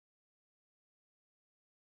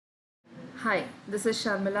Hi, this is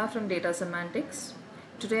Sharmila from Data Semantics.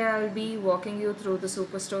 Today I will be walking you through the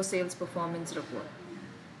Superstore sales performance report.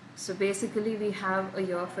 So basically we have a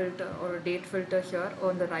year filter or a date filter here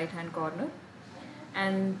on the right hand corner,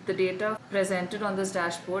 and the data presented on this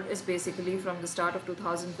dashboard is basically from the start of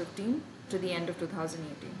 2015 to the end of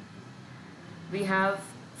 2018. We have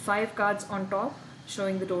 5 cards on top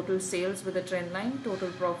showing the total sales with a trend line, total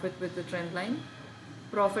profit with the trend line,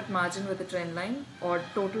 profit margin with a trend line, or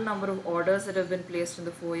total number of orders that have been placed in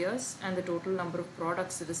the 4 years, and the total number of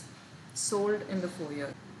products that is sold in the 4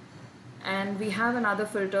 years. And we have another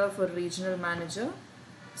filter for regional manager.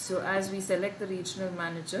 So as we select the regional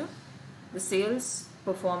manager, the sales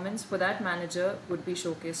performance for that manager would be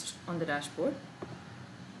showcased on the dashboard.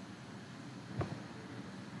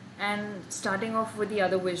 And starting off with the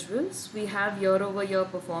other visuals, we have year over year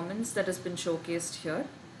performance that has been showcased here.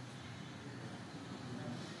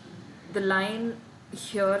 The line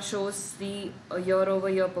here shows the year over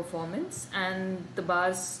year performance, and the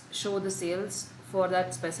bars show the sales for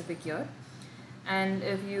that specific year. And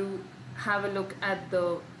if you have a look at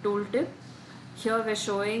the tooltip, here we're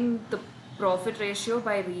showing the profit ratio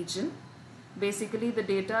by region. Basically the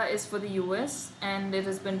data is for the US, and it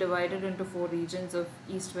has been divided into 4 regions of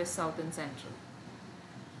East, West, South and Central.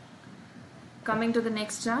 Coming to the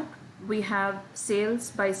next chart, we have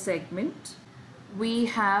sales by segment. We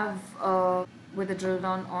have, with the drill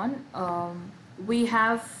down on, we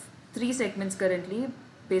have 3 segments currently,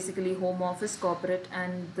 basically home office, corporate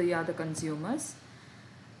and the other consumers.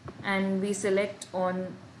 And we select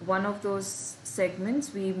on one of those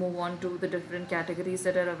segments, we move on to the different categories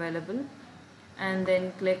that are available, and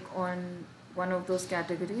then click on one of those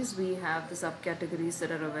categories. We have the subcategories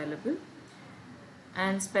that are available,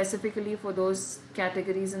 and specifically for those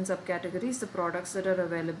categories and subcategories, the products that are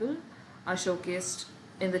available are showcased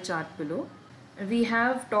in the chart below. We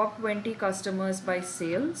have top 20 customers by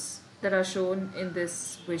sales that are shown in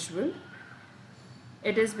this visual.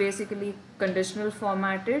 It is basically conditional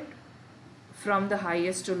formatted from the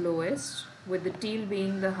highest to lowest, with the teal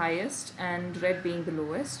being the highest and red being the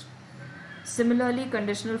lowest. Similarly,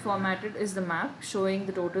 conditional formatted is the map showing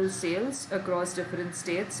the total sales across different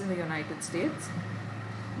states in the United States.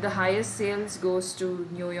 The highest sales goes to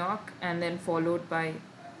New York and then followed by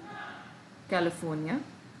California.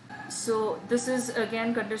 So this is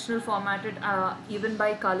again conditional formatted even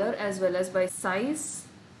by color as well as by size,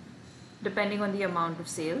 depending on the amount of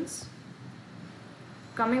sales.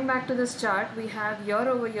 Coming back to this chart, we have year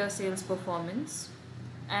over year sales performance,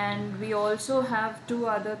 and we also have 2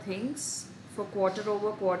 other things for quarter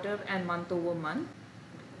over quarter and month over month.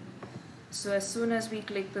 So as soon as we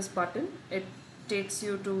click this button, it takes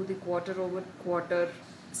you to the quarter over quarter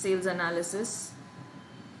sales analysis.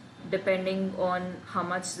 Depending on how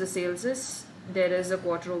much the sales is, there is a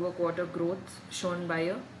quarter over quarter growth shown by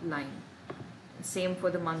a line. Same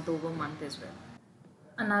for the month over month as well.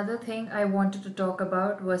 Another thing I wanted to talk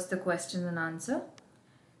about was the question and answer.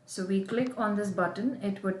 So we click on this button,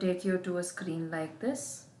 it would take you to a screen like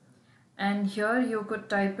this, and here you could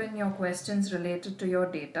type in your questions related to your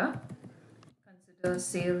data. Consider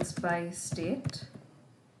sales by state,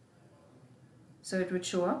 so it would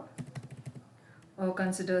show up. Or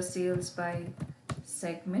consider sales by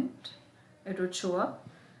segment, it would show up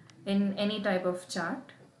in any type of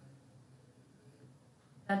chart.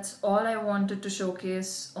 That's all I wanted to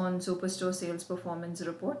showcase on Superstore sales performance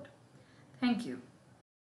report. Thank you.